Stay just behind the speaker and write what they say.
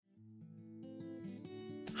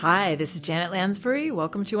Hi, this is Janet Lansbury.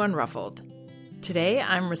 Welcome to Unruffled. Today,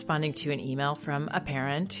 I'm responding to an email from a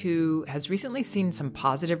parent who has recently seen some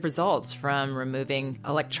positive results from removing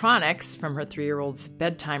electronics from her 3-year-old's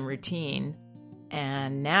bedtime routine.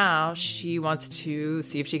 And now she wants to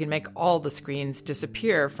see if she can make all the screens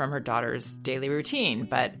disappear from her daughter's daily routine,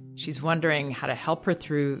 but she's wondering how to help her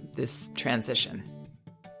through this transition.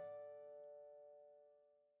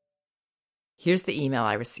 Here's the email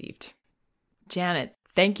I received. Janet,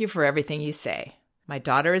 thank you for everything you say. My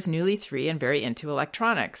daughter is newly 3 and very into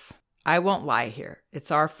electronics. I won't lie here.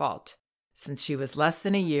 It's our fault. Since she was less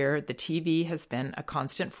than a year, the TV has been a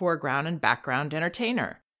constant foreground and background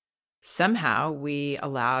entertainer. Somehow, we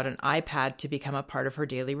allowed an iPad to become a part of her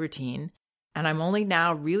daily routine, and I'm only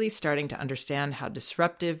now really starting to understand how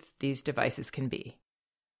disruptive these devices can be.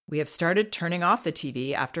 We have started turning off the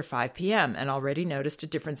TV after 5 p.m. and already noticed a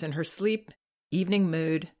difference in her sleep, evening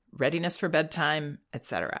mood, readiness for bedtime,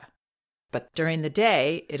 etc. But during the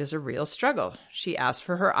day, it is a real struggle. She asks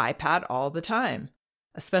for her iPad all the time,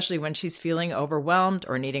 especially when she's feeling overwhelmed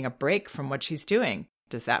or needing a break from what she's doing.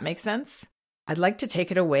 Does that make sense? I'd like to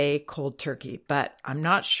take it away cold turkey, but I'm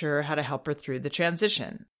not sure how to help her through the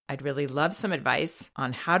transition. I'd really love some advice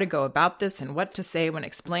on how to go about this and what to say when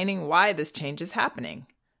explaining why this change is happening.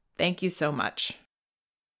 Thank you so much.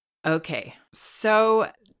 Okay,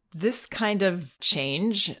 so this kind of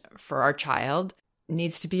change for our child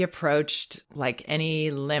needs to be approached like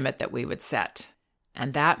any limit that we would set.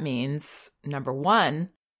 And that means, number one,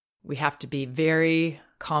 we have to be very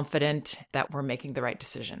confident that we're making the right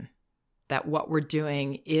decision, that what we're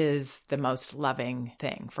doing is the most loving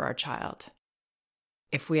thing for our child.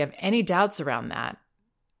 If we have any doubts around that,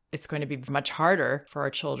 it's going to be much harder for our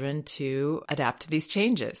children to adapt to these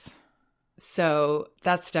changes. So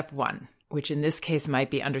that's step one, which in this case might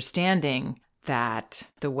be understanding that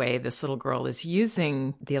the way this little girl is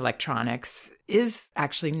using the electronics is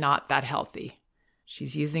actually not that healthy.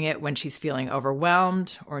 She's using it when she's feeling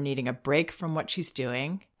overwhelmed or needing a break from what she's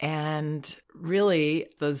doing. And really,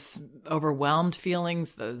 those overwhelmed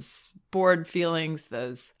feelings, those bored feelings,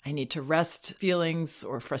 those I need to rest feelings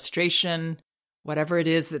or frustration, whatever it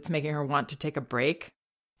is that's making her want to take a break,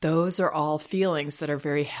 those are all feelings that are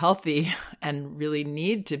very healthy and really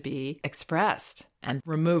need to be expressed and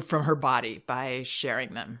removed from her body by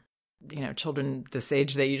sharing them. You know, children this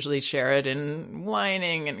age, they usually share it in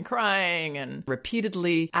whining and crying and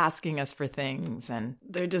repeatedly asking us for things. And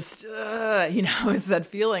they're just, it's that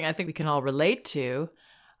feeling I think we can all relate to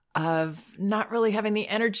of not really having the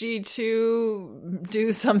energy to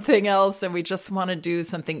do something else. And we just want to do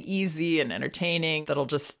something easy and entertaining that'll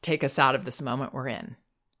just take us out of this moment we're in.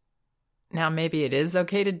 Now, maybe it is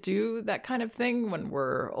okay to do that kind of thing when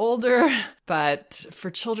we're older, but for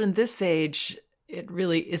children this age, it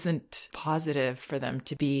really isn't positive for them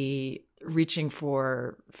to be reaching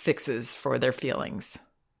for fixes for their feelings.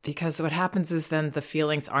 Because what happens is then the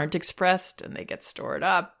feelings aren't expressed and they get stored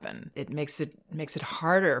up, and it makes it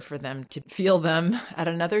harder for them to feel them at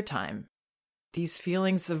another time. These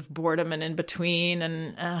feelings of boredom and in between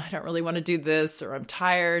and I don't really want to do this or I'm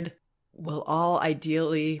tired will all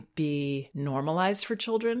ideally be normalized for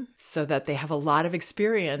children so that they have a lot of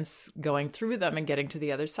experience going through them and getting to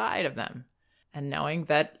the other side of them. And knowing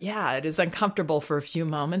that, it is uncomfortable for a few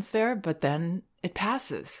moments there, but then it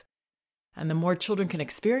passes. And the more children can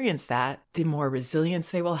experience that, the more resilience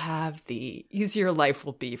they will have, the easier life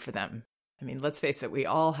will be for them. I mean, let's face it, we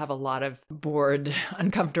all have a lot of bored,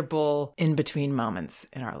 uncomfortable, in-between moments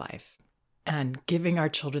in our life. And giving our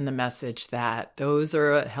children the message that those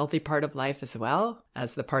are a healthy part of life as well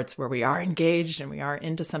as the parts where we are engaged and we are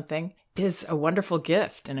into something is a wonderful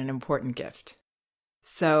gift and an important gift.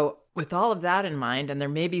 So with all of that in mind, and there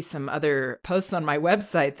may be some other posts on my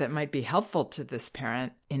website that might be helpful to this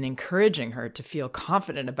parent in encouraging her to feel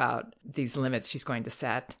confident about these limits she's going to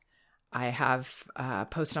set, I have a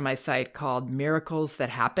post on my site called Miracles That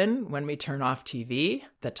Happen When We Turn Off TV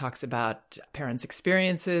that talks about parents'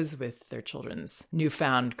 experiences with their children's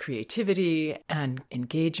newfound creativity and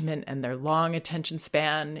engagement and their long attention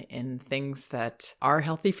span in things that are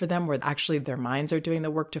healthy for them, where actually their minds are doing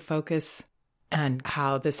the work to focus, and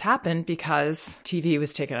how this happened because TV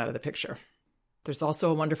was taken out of the picture. There's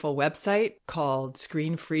also a wonderful website called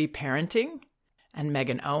Screen Free Parenting, and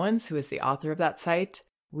Megan Owens, who is the author of that site,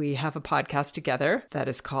 we have a podcast together that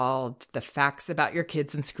is called The Facts About Your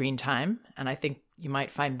Kids and Screen Time. And I think you might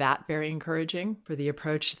find that very encouraging for the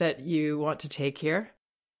approach that you want to take here.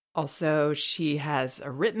 Also, she has a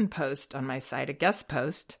written post on my site, a guest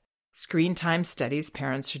post, Screen Time Studies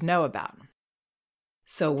Parents Should Know About.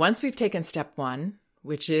 So once we've taken step one,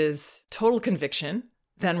 which is total conviction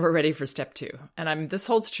then we're ready for step 2. And this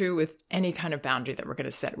holds true with any kind of boundary that we're going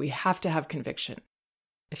to set. We have to have conviction.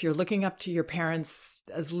 If you're looking up to your parents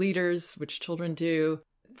as leaders, which children do,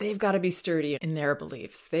 they've got to be sturdy in their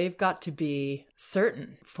beliefs. They've got to be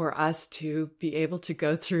certain for us to be able to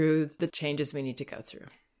go through the changes we need to go through.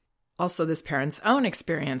 Also, this parent's own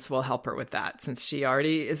experience will help her with that, since she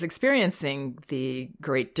already is experiencing the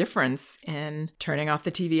great difference in turning off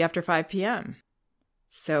the TV after 5 p.m.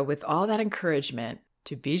 So with all that encouragement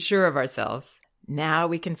to be sure of ourselves, now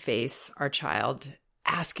we can face our child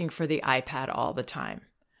asking for the iPad all the time.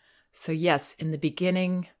 So yes, in the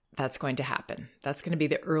beginning, that's going to happen. That's going to be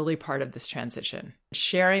the early part of this transition.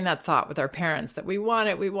 Sharing that thought with our parents that we want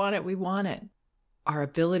it, we want it, we want it. Our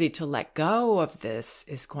ability to let go of this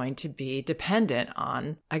is going to be dependent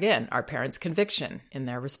on, again, our parents' conviction in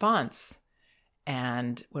their response.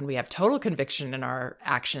 And when we have total conviction in our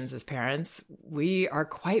actions as parents, we are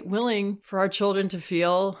quite willing for our children to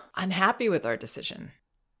feel unhappy with our decision.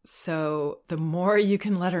 So the more you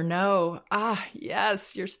can let her know,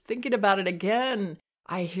 yes, you're thinking about it again.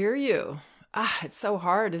 I hear you. It's so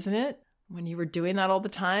hard, isn't it? When you were doing that all the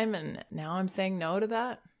time and now I'm saying no to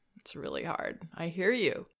that. It's really hard. I hear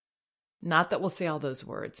you. Not that we'll say all those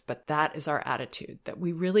words, but that is our attitude, that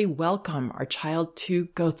we really welcome our child to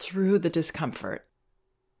go through the discomfort.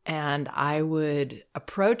 And I would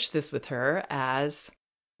approach this with her as,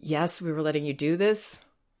 yes, we were letting you do this.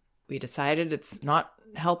 We decided it's not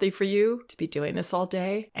healthy for you to be doing this all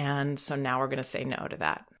day. And so now we're going to say no to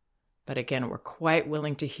that. But again, we're quite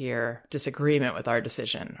willing to hear disagreement with our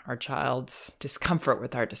decision, our child's discomfort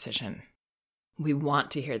with our decision. We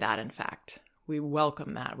want to hear that, in fact. We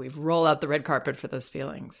welcome that. We roll out the red carpet for those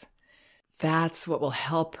feelings. That's what will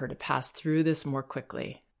help her to pass through this more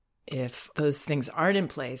quickly. If those things aren't in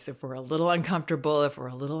place, if we're a little uncomfortable, if we're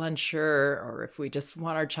a little unsure, or if we just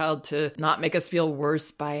want our child to not make us feel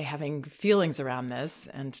worse by having feelings around this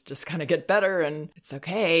and just kind of get better and it's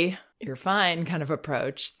okay, you're fine kind of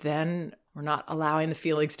approach, then we're not allowing the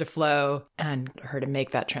feelings to flow and her to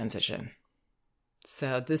make that transition.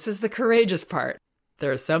 So this is the courageous part.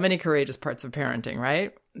 There are so many courageous parts of parenting,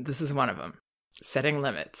 right? This is one of them. Setting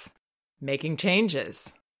limits, making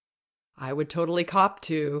changes. I would totally cop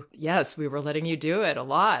to, yes, we were letting you do it a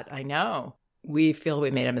lot. I know. We feel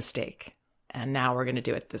we made a mistake, and now we're going to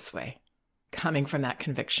do it this way. Coming from that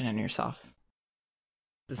conviction in yourself.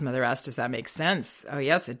 This mother asked, does that make sense? Oh,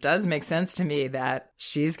 yes, it does make sense to me that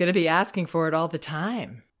she's going to be asking for it all the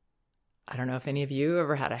time. I don't know if any of you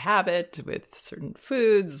ever had a habit with certain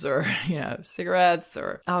foods or, cigarettes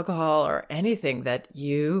or alcohol or anything that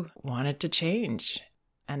you wanted to change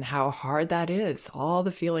and how hard that is. All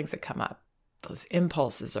the feelings that come up, those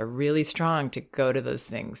impulses are really strong to go to those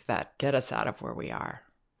things that get us out of where we are,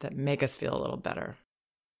 that make us feel a little better.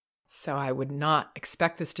 So I would not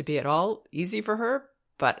expect this to be at all easy for her,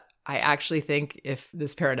 but I actually think if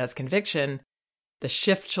this parent has conviction, the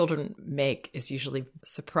shift children make is usually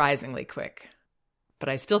surprisingly quick. But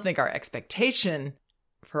I still think our expectation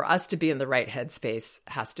for us to be in the right headspace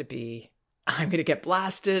has to be, I'm going to get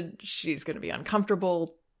blasted. She's going to be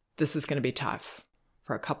uncomfortable. This is going to be tough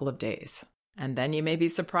for a couple of days. And then you may be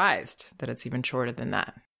surprised that it's even shorter than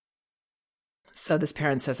that. So this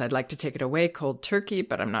parent says, I'd like to take it away cold turkey,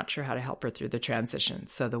 but I'm not sure how to help her through the transition.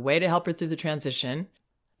 So the way to help her through the transition,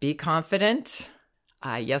 be confident.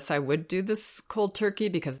 Yes, I would do this cold turkey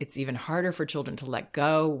because it's even harder for children to let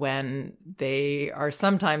go when they are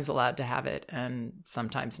sometimes allowed to have it and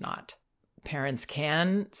sometimes not. Parents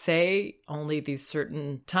can say only these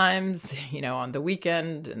certain times, on the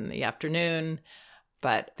weekend, in the afternoon,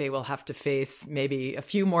 but they will have to face maybe a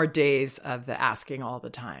few more days of the asking all the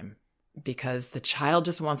time because the child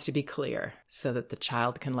just wants to be clear so that the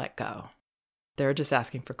child can let go. They're just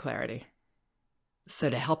asking for clarity. So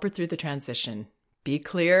to help her through the transition, be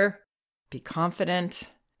clear, be confident,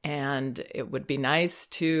 and it would be nice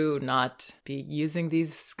to not be using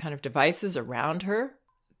these kind of devices around her.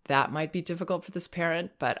 That might be difficult for this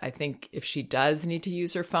parent, but I think if she does need to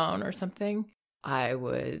use her phone or something, I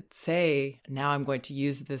would say, now I'm going to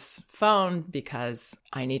use this phone because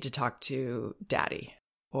I need to talk to daddy,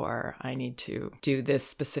 or I need to do this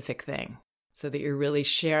specific thing, so that you're really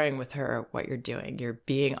sharing with her what you're doing. You're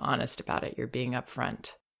being honest about it. You're being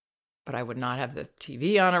upfront. But I would not have the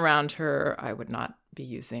TV on around her. I would not be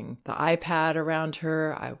using the iPad around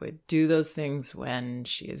her. I would do those things when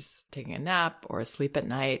she is taking a nap or asleep at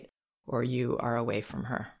night or you are away from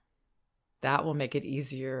her. That will make it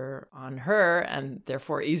easier on her and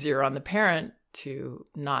therefore easier on the parent to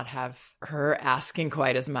not have her asking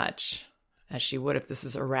quite as much as she would if this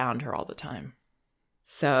is around her all the time.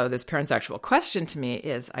 So this parent's actual question to me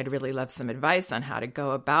is, I'd really love some advice on how to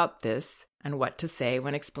go about this and what to say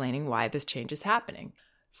when explaining why this change is happening.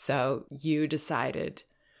 So you decided,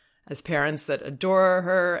 as parents that adore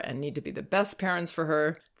her and need to be the best parents for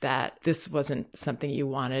her, that this wasn't something you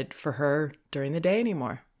wanted for her during the day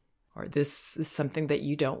anymore. Or this is something that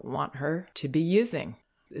you don't want her to be using.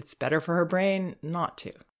 It's better for her brain not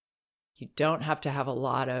to. You don't have to have a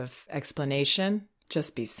lot of explanation.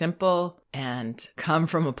 Just be simple and come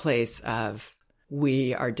from a place of,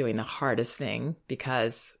 we are doing the hardest thing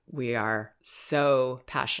because we are so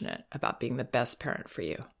passionate about being the best parent for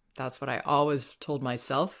you. That's what I always told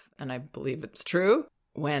myself, and I believe it's true,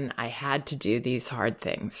 when I had to do these hard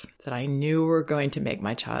things that I knew were going to make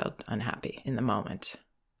my child unhappy in the moment.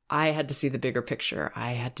 I had to see the bigger picture.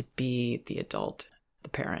 I had to be the adult, the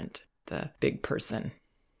parent, the big person,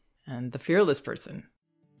 and the fearless person.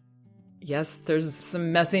 Yes, there's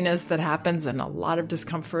some messiness that happens and a lot of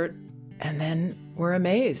discomfort, and then we're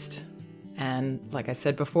amazed. And like I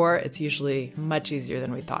said before, it's usually much easier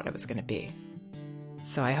than we thought it was going to be.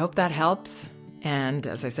 So I hope that helps. And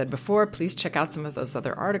as I said before, please check out some of those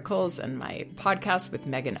other articles and my podcast with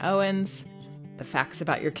Megan Owens, The Facts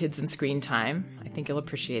About Your Kids and Screen Time. I think you'll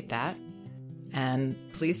appreciate that. And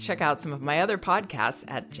please check out some of my other podcasts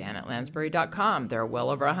at janetlansbury.com. There are well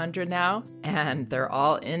over 100 now, and they're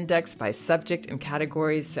all indexed by subject and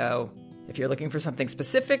categories. So if you're looking for something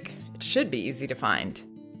specific, it should be easy to find.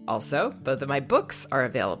 Also, both of my books are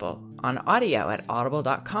available on audio at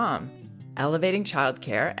audible.com. Elevating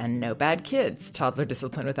Childcare and No Bad Kids, Toddler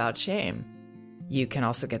Discipline Without Shame. You can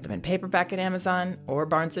also get them in paperback at Amazon or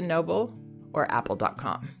Barnes & Noble or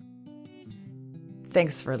apple.com.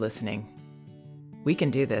 Thanks for listening. We can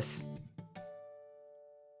do this.